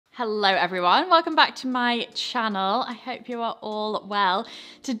Hello everyone, welcome back to my channel. I hope you are all well.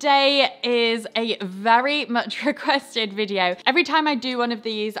 Today is a very much requested video. Every time I do one of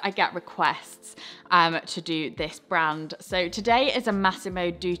these, I get requests to do this brand. So today is a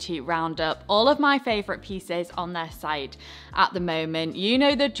Massimo Dutti roundup. All of my favorite pieces on their site at the moment. You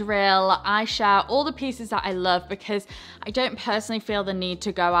know the drill. I share all the pieces that I love because I don't personally feel the need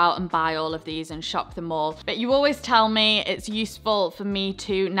to go out and buy all of these and shop them all. But you always tell me it's useful for me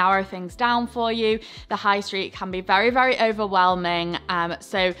to narrow things down for you. The high street can be very, very overwhelming.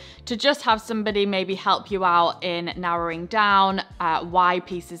 So to just have somebody maybe help you out in narrowing down why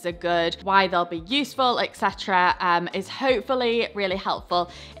pieces are good, why they'll be useful, etc., is hopefully really helpful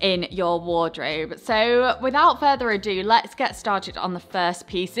in your wardrobe. So without further ado, let's get started on the first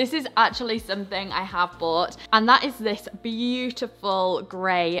piece. This is actually something I have bought, and that is this beautiful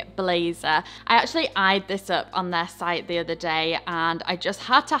grey blazer. I actually eyed this up on their site the other day and I just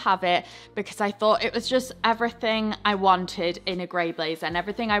had to have it because I thought it was just everything I wanted in a grey blazer and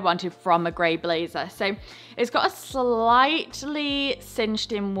everything I wanted from a grey blazer. So it's got a slightly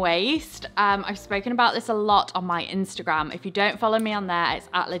cinched in waist. I've spoken about this a lot on my Instagram. If you don't follow me on there, it's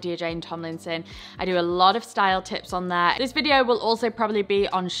at Lydia Jane Tomlinson. I do a lot of style tips on there. This video will also probably be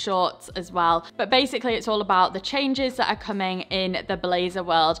on shorts as well. But basically it's all about the changes that are coming in the blazer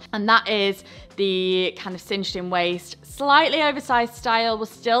world. And that is the kind of cinched in waist, slightly oversized style. We're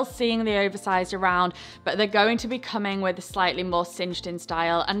still seeing the oversized around, but they're going to be coming with a slightly more cinched in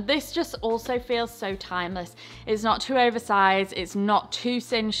style. And this just also feels so timeless. It's not too oversized, it's not too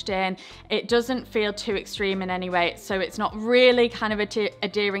cinched in, it doesn't feel too extreme in any way. So it's not really kind of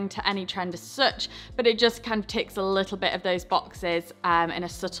adhering to any trend as such, but it just kind of ticks a little bit of those boxes in a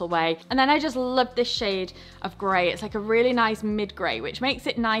subtle way. And then I just love this shade of gray. It's like a really nice mid-gray, which makes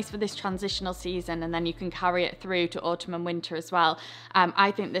it nice for this transitional season, and then you can carry it through to autumn and winter as well.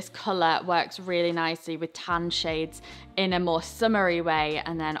 I think this color works really nicely with tan shades in a more summery way,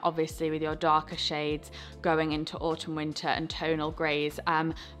 and then obviously with your darker shades going into autumn, winter and tonal grays.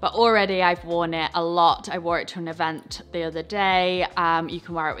 But already I've worn it a lot. I wore it to an event the other day. You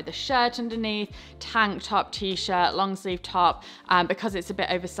can wear it with a shirt underneath, tank top, t-shirt, long sleeve top. Because it's a bit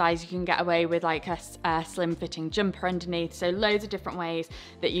oversized, you can get away with like a slim fitting jumper underneath. So loads of different ways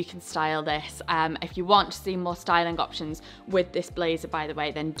that you can style this. If you want to see more styling options with this blazer, by the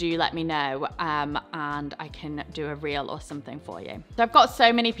way, then do let me know and I can do a reel or something for you. So I've got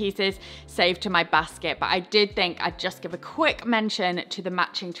so many pieces saved to my basket, but I did think I'd just give a quick mention to the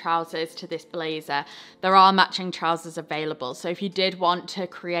matching trousers to this blazer. There are matching trousers available. So if you did want to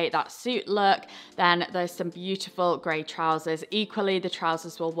create that suit look, then there's some beautiful grey trousers. Equally, the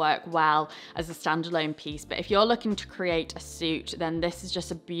trousers will work well as a standalone piece, but if you're looking to create a suit, then this is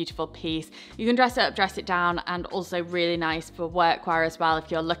just a beautiful piece. You can dress it up, dress it down, and also really nice for workwear as well.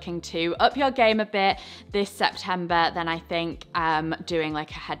 If you're looking to up your game a bit this September, then I think doing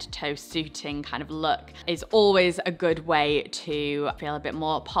like a head to toe suiting kind of look is always a good way to feel a bit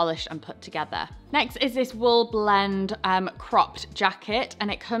more polished and put together. Next is this wool blend cropped jacket, and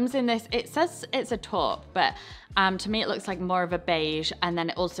it comes in this, it says it's a taupe, but to me it looks like more of a beige, and then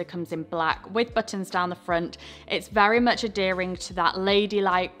it also comes in black with buttons down the front. It's very much adhering to that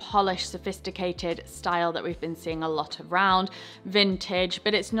ladylike, polished, sophisticated style that we've been seeing a lot around, vintage,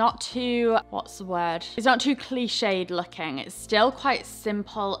 but it's not too, what's the word? It's not too cliched looking. It's still quite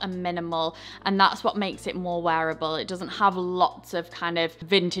simple and minimal, and that's what makes it more wearable. It doesn't have lots of kind of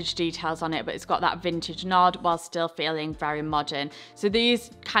vintage details on it, but it's got that vintage nod while still feeling very modern. So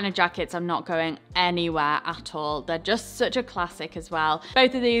these kind of jackets are not going anywhere at all. They're just such a classic as well.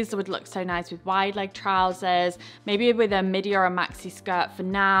 Both of these would look so nice with wide leg trousers, maybe with a midi or a maxi skirt for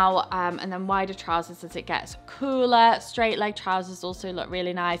now, and then wider trousers as it gets cooler. Straight leg trousers also look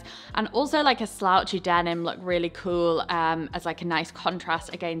really nice, and also like a slouchy denim look really cool as like a nice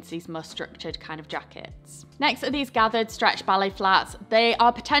contrast against these more structured kind of jackets. Next are these gathered stretch ballet flats. They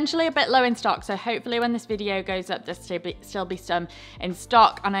are potentially a bit low in stock, so hopefully when this video goes up, there'll still be some in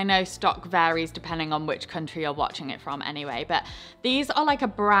stock, and I know stock varies depending on which country you're watching it from anyway, but these are like a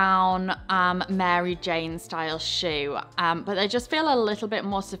brown Mary Jane style shoe, but they just feel a little bit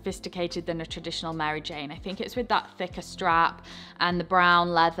more sophisticated than a traditional Mary Jane. I think it's with that thicker strap and the brown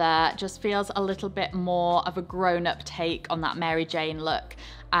leather, just feels a little bit more of a grown-up take on that Mary Jane look.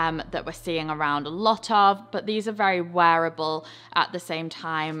 That we're seeing around a lot of, but these are very wearable at the same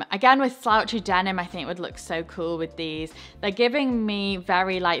time. Again, with slouchy denim, I think it would look so cool with these. They're giving me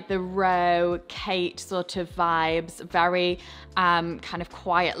very like the Row, Kate sort of vibes, very kind of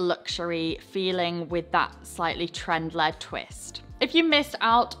quiet luxury feeling with that slightly trend-led twist. If you missed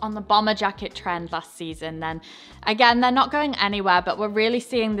out on the bomber jacket trend last season, then again, they're not going anywhere, but we're really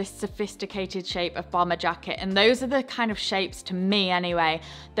seeing this sophisticated shape of bomber jacket. And those are the kind of shapes, to me anyway,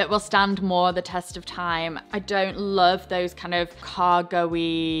 that will stand more the test of time. I don't love those kind of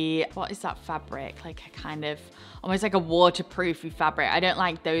cargo-y, what is that fabric? Like a kind of, almost like a waterproofy fabric. I don't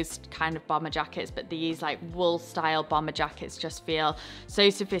like those kind of bomber jackets, but these like wool style bomber jackets just feel so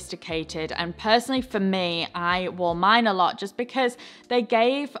sophisticated. And personally for me, I wore mine a lot just because they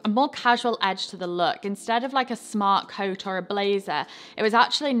gave a more casual edge to the look. Instead of like a smart coat or a blazer, it was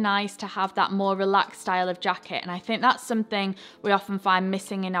actually nice to have that more relaxed style of jacket. And I think that's something we often find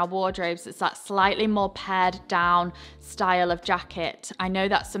missing in our wardrobes. It's that slightly more pared down style of jacket. I know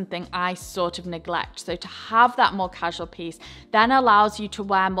that's something I sort of neglect. So to have that more casual piece then allows you to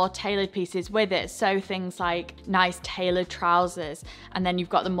wear more tailored pieces with it. So things like nice tailored trousers, and then you've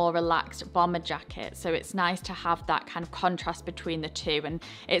got the more relaxed bomber jacket. So it's nice to have that kind of contrast between the two, and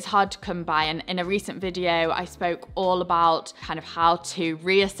it's hard to come by. And in a recent video, I spoke all about kind of how to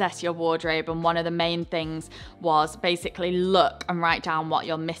reassess your wardrobe. And one of the main things was basically look and write down what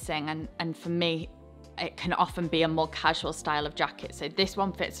you're missing. And for me, it can often be a more casual style of jacket. So this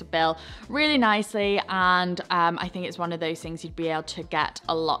one fits the bill really nicely, and I think it's one of those things you'd be able to get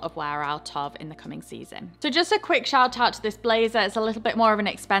a lot of wear out of in the coming season. So just a quick shout out to this blazer. It's a little bit more of an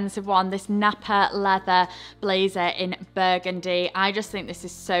expensive one, this Napa leather blazer in burgundy. I just think this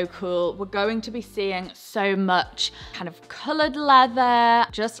is so cool. We're going to be seeing so much kind of colored leather,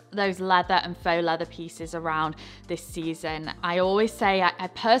 just those leather and faux leather pieces around this season. I always say I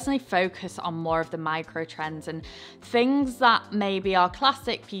personally focus on more of the micro trends and things that maybe are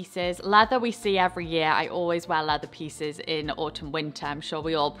classic pieces. Leather we see every year. I always wear leather pieces in autumn, winter. I'm sure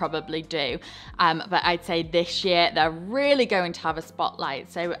we all probably do. But I'd say this year they're really going to have a spotlight.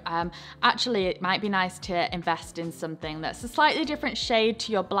 So actually it might be nice to invest in something that's a slightly different shade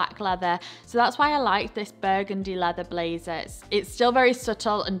to your black leather. So that's why I like this burgundy leather blazer. It's still very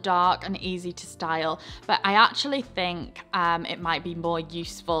subtle and dark and easy to style, but I actually think it might be more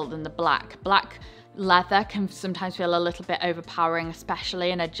useful than the black. Black leather can sometimes feel a little bit overpowering,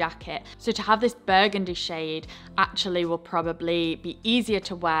 especially in a jacket. So to have this burgundy shade actually will probably be easier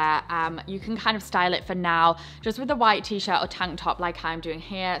to wear. You can kind of style it for now just with a white t-shirt or tank top like I'm doing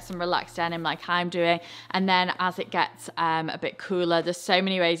here, some relaxed denim like I'm doing, and then as it gets a bit cooler, there's so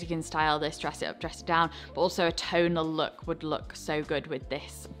many ways you can style this, dress it up, dress it down, but also a tonal look would look so good with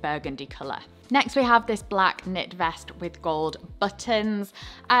this burgundy color. Next we have this black knit vest with gold buttons.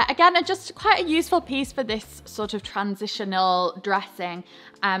 Again, just quite a useful piece for this sort of transitional dressing,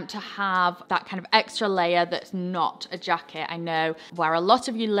 to have that kind of extra layer that's not a jacket. I know where a lot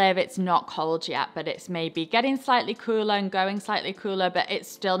of you live, it's not cold yet, but it's maybe getting slightly cooler and going slightly cooler, but it's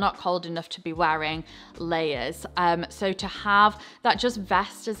still not cold enough to be wearing layers. So to have that just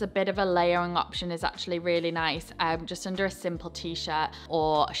vest as a bit of a layering option is actually really nice, just under a simple t-shirt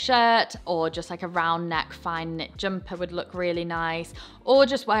or a shirt, or just like a round neck fine knit jumper would look really nice, or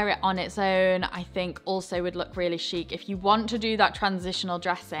just wear it on its own. I think also would look really chic. If you want to do that transitional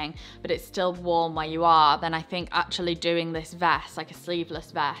dressing but it's still warm where you are, then I think actually doing this vest, like a sleeveless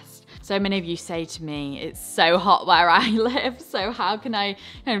vest. So many of you say to me, it's so hot where I live, so how can I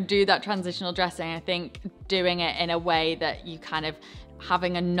kind of do that transitional dressing? I think doing it in a way that you kind of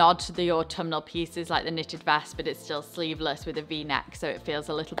having a nod to the autumnal pieces like the knitted vest, but it's still sleeveless with a V-neck, so it feels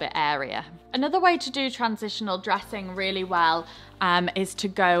a little bit airier. Another way to do transitional dressing really well is to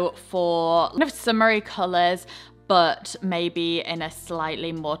go for kind of summery colors, but maybe in a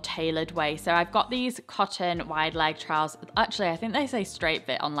slightly more tailored way. So I've got these cotton wide leg trousers. Actually, I think they say straight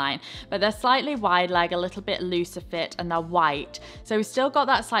fit online, but they're slightly wide leg, a little bit looser fit, and they're white. So we've still got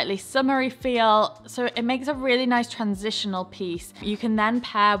that slightly summery feel. So it makes a really nice transitional piece. You can then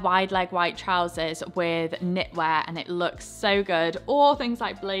pair wide leg white trousers with knitwear and it looks so good, or things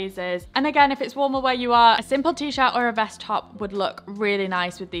like blazers. And again, if it's warmer where you are, a simple t-shirt or a vest top would look really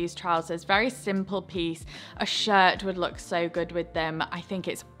nice with these trousers. Very simple piece. A shirt would look so good with them. I think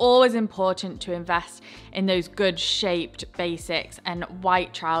it's always important to invest in those good shaped basics, and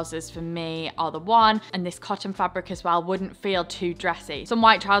white trousers for me are the one, and this cotton fabric as well wouldn't feel too dressy. Some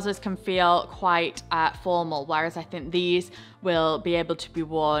white trousers can feel quite formal, whereas I think these will be able to be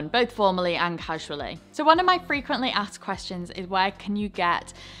worn both formally and casually. So one of my frequently asked questions is, where can you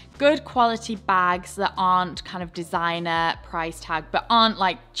get good quality bags that aren't kind of designer price tag, but aren't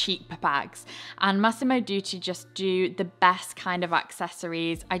like cheap bags? And Massimo Dutti just do the best kind of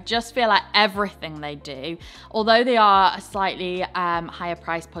accessories. I just feel like everything they do, although they are a slightly higher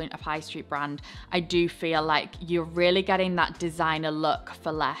price point of high street brand, I do feel like you're really getting that designer look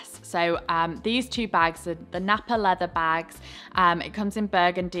for less. So these two bags are the Napa leather bags. It comes in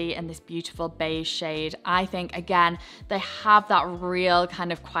burgundy and this beautiful beige shade. I think, again, they have that real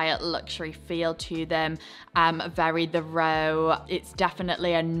kind of quiet luxury feel to them. Very The Row. It's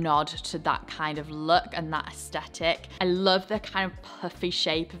definitely a nod to that kind of look and that aesthetic. I love the kind of puffy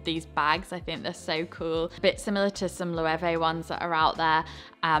shape of these bags. I think they're so cool. A bit similar to some Loewe ones that are out there.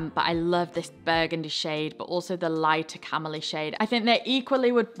 But I love this burgundy shade, but also the lighter camely shade. I think they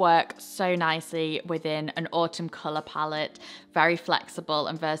equally would work so nicely within an autumn color palette. Very flexible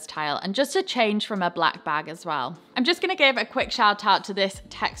and versatile, and just a change from a black bag as well. I'm just gonna give a quick shout out to this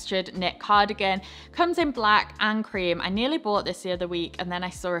textured knit cardigan. Comes in black and cream. I nearly bought this the other week, and then I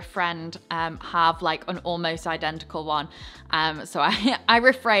saw a friend have like an almost identical one. So I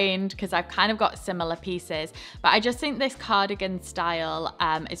refrained because I've kind of got similar pieces, but I just think this cardigan style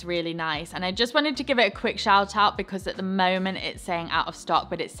is really nice. And I just wanted to give it a quick shout out because at the moment it's saying out of stock,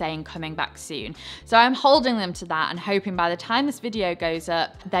 but it's saying coming back soon. So I'm holding them to that and hoping by the time this video goes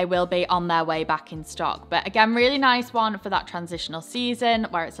up, they will be on their way back in stock. But again, really nice one for that transitional season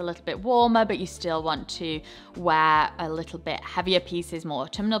where it's a little bit warmer, but you still want to wear a little bit heavier pieces, more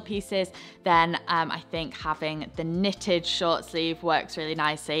autumnal pieces. Then I think having the knitted short sleeve works really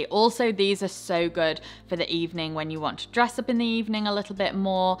nicely. Also, these are so good for the evening when you want to dress up in the evening a little bit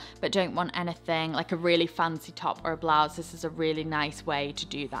more, but don't want anything like a really fancy top or a blouse. This is a really nice way to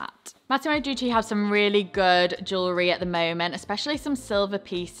do that. Massimo Dutti have some really good jewelry at the moment, especially some silver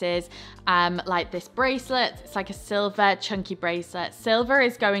pieces, like this bracelet. It's like a silver chunky bracelet. Silver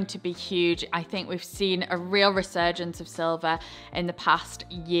is going to be huge. I think we've seen a real resurgence of silver in the past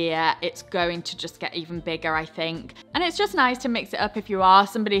year. It's going to just get even bigger, I think. And it's just nice to mix it up if you are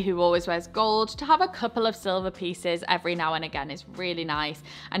somebody who always wears gold. To have a couple of silver pieces every now and again is really nice.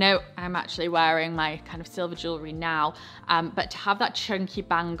 I know I'm actually wearing my kind of silver jewelry now, but to have that chunky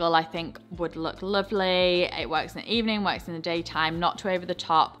bangle, I think would look lovely. It works in the evening, works in the daytime, not too over the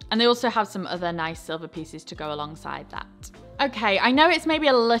top. And they also have some other nice silver pieces to go alongside that. Okay, I know it's maybe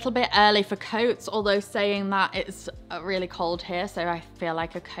a little bit early for coats, although saying that it's really cold here, so I feel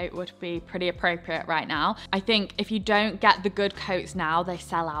like a coat would be pretty appropriate right now. I think if you don't get the good coats now, they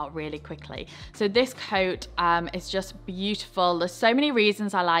sell out really quickly. So this coat is just beautiful. There's so many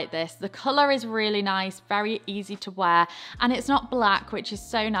reasons I like this. The color is really nice, very easy to wear, and it's not black, which is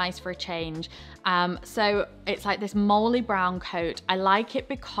so nice for a change. So it's like this moly brown coat. I like it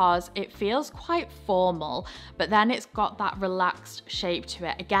because it feels quite formal, but then it's got that relaxed shape to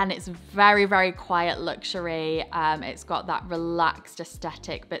it. Again, it's very, very quiet luxury. It's got that relaxed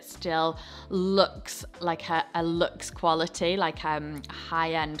aesthetic, but still looks like a luxe quality, like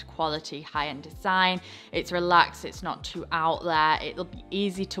high-end quality, high-end design. It's relaxed, it's not too out there. It'll be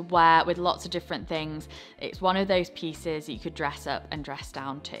easy to wear with lots of different things. It's one of those pieces you could dress up and dress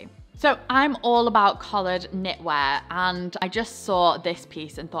down to. So I'm all about collared knitwear, and I just saw this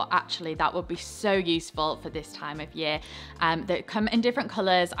piece and thought actually that would be so useful for this time of year. They come in different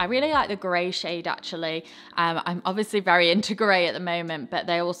colors. I really like the gray shade actually. I'm obviously very into gray at the moment, but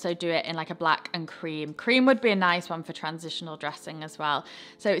they also do it in like a black and cream. Cream would be a nice one for transitional dressing as well.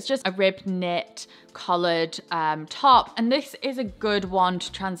 So it's just a ribbed knit collared top, and this is a good one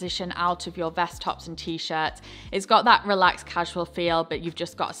to transition out of your vest tops and t-shirts. It's got that relaxed casual feel, but you've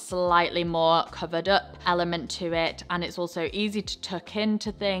just got a slightly more covered up element to it, and it's also easy to tuck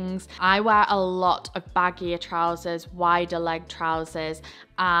into things. I wear a lot of baggier trousers, wider leg trousers,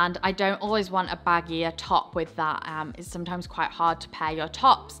 and I don't always want a baggier top with that. It's sometimes quite hard to pair your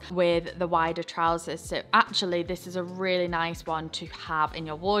tops with the wider trousers. So actually this is a really nice one to have in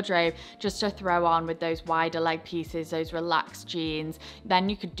your wardrobe, just to throw on with those wider leg pieces, those relaxed jeans. Then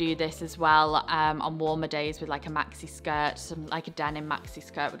you could do this as well on warmer days with like a maxi skirt. Some like a denim maxi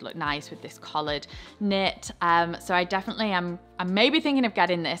skirt would look nice with this collared knit. So I definitely I'm maybe thinking of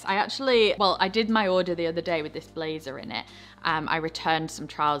getting this. I did my order the other day with this blazer in it. I returned some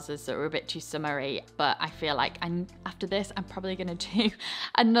trousers that were a bit too summery, but I feel like after this, I'm probably gonna do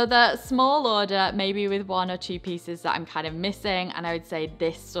another small order, maybe with 1 or 2 pieces that I'm kind of missing. And I would say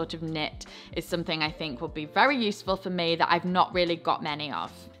this sort of knit is something I think will be very useful for me that I've not really got many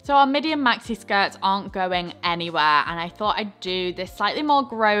of. So our midi and maxi skirts aren't going anywhere, and I thought I'd do this slightly more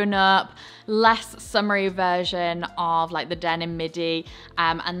grown up, less summery version of like the denim midi,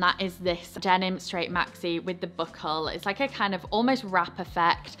 and that is this denim straight maxi with the buckle. It's like a kind of almost wrap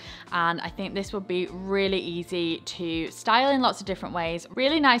effect, and I think this would be really easy to style in lots of different ways.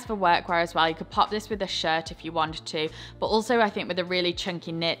 Really nice for workwear as well. You could pop this with a shirt if you wanted to, but also I think with a really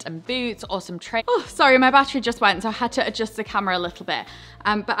chunky knit and boots or some Oh, sorry, my battery just went, so I had to adjust the camera a little bit.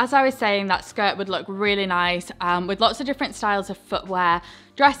 But But as I was saying, that skirt would look really nice with lots of different styles of footwear.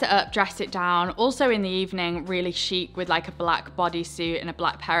 Dress it up, dress it down. Also in the evening, really chic with like a black bodysuit and a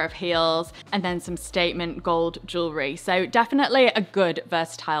black pair of heels, and then some statement gold jewelry. So definitely a good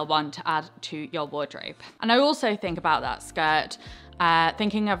versatile one to add to your wardrobe. And I also think about that skirt,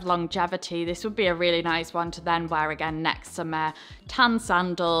 thinking of longevity, this would be a really nice one to then wear again next summer. Tan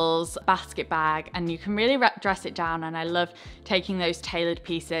sandals, basket bag, and you can really dress it down. And I love taking those tailored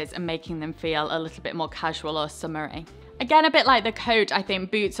pieces and making them feel a little bit more casual or summery. Again, a bit like the coat, I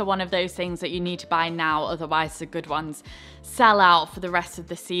think boots are one of those things that you need to buy now, otherwise the good ones sell out for the rest of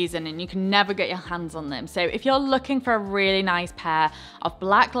the season and you can never get your hands on them. So if you're looking for a really nice pair of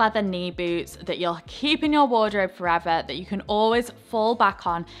black leather knee boots that you'll keep in your wardrobe forever, that you can always fall back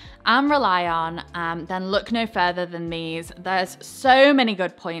on and rely on, then look no further than these. There's so many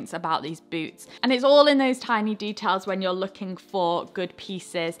good points about these boots, and it's all in those tiny details when you're looking for good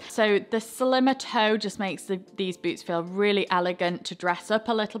pieces. So the slimmer toe just makes these boots feel really elegant to dress up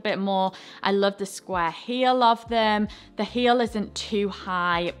a little bit more. I love the square heel of them. The heel isn't too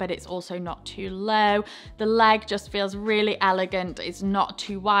high, but it's also not too low. The leg just feels really elegant. It's not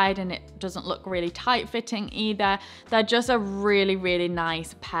too wide and it doesn't look really tight fitting either. They're just a really, really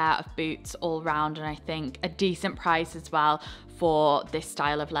nice pair of boots all round, and I think a decent price as well for this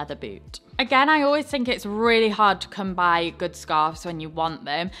style of leather boot. Again, I always think it's really hard to come by good scarves when you want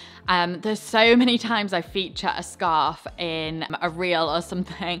them. There's so many times I feature a scarf in a reel or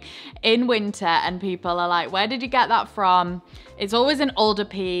something in winter and people are like, where did you get that from? It's always an older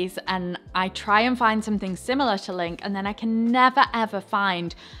piece, and I try and find something similar to link, and then I can never ever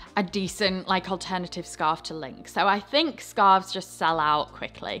find a decent like alternative scarf to link. So I think scarves just sell out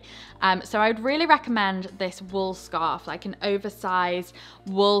quickly. So I would really recommend this wool scarf, like an oversized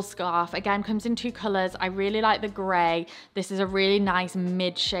wool scarf. Again, comes in two colors. I really like the gray. This is a really nice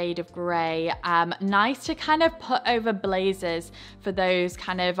mid shade of gray. Nice to kind of put over blazers for those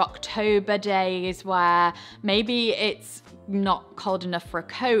kind of October days where maybe it's not cold enough for a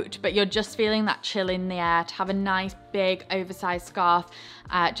coat, but you're just feeling that chill in the air. To have a nice big oversized scarf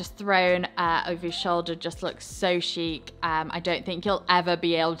just thrown over your shoulder just looks so chic. I don't think you'll ever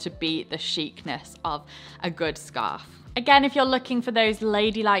be able to beat the chicness of a good scarf. Again, if you're looking for those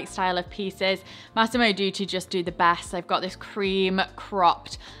ladylike style of pieces, Massimo Dutti just do the best. They've got this cream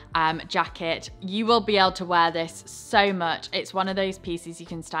cropped jacket. You will be able to wear this so much. It's one of those pieces you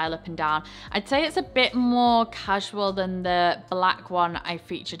can style up and down. I'd say it's a bit more casual than the black one I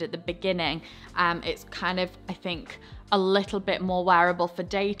featured at the beginning. It's kind of, I think, a little bit more wearable for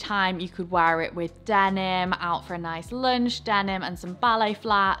daytime. You could wear it with denim, out for a nice lunch, denim and some ballet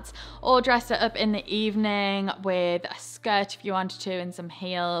flats, or dress it up in the evening with a skirt if you wanted to and some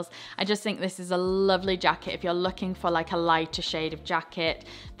heels. I just think this is a lovely jacket. If you're looking for like a lighter shade of jacket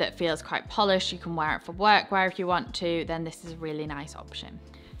that feels quite polished, you can wear it for workwear if you want to, then this is a really nice option.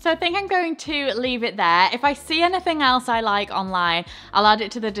 So I think I'm going to leave it there. If I see anything else I like online, I'll add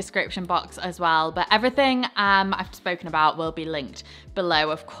it to the description box as well. But everything I've spoken about will be linked below,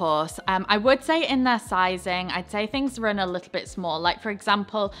 of course. I would say in their sizing, I'd say things run a little bit small. Like for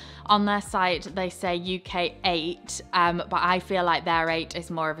example, on their site, they say UK 8, but I feel like their 8 is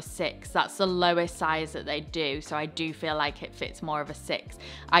more of a 6. That's the lowest size that they do. So I do feel like it fits more of a 6.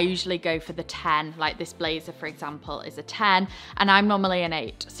 I usually go for the 10, like this blazer, for example, is a 10, and I'm normally an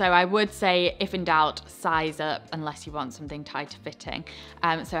 8. So I would say, if in doubt, size up unless you want something tighter fitting.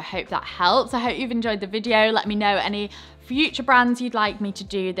 So I hope that helps. I hope you've enjoyed the video. Let me know any future brands you'd like me to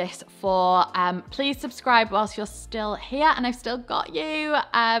do this for. Please subscribe whilst you're still here and I've still got you.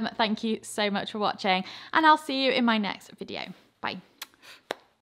 Thank you so much for watching, and I'll see you in my next video. Bye.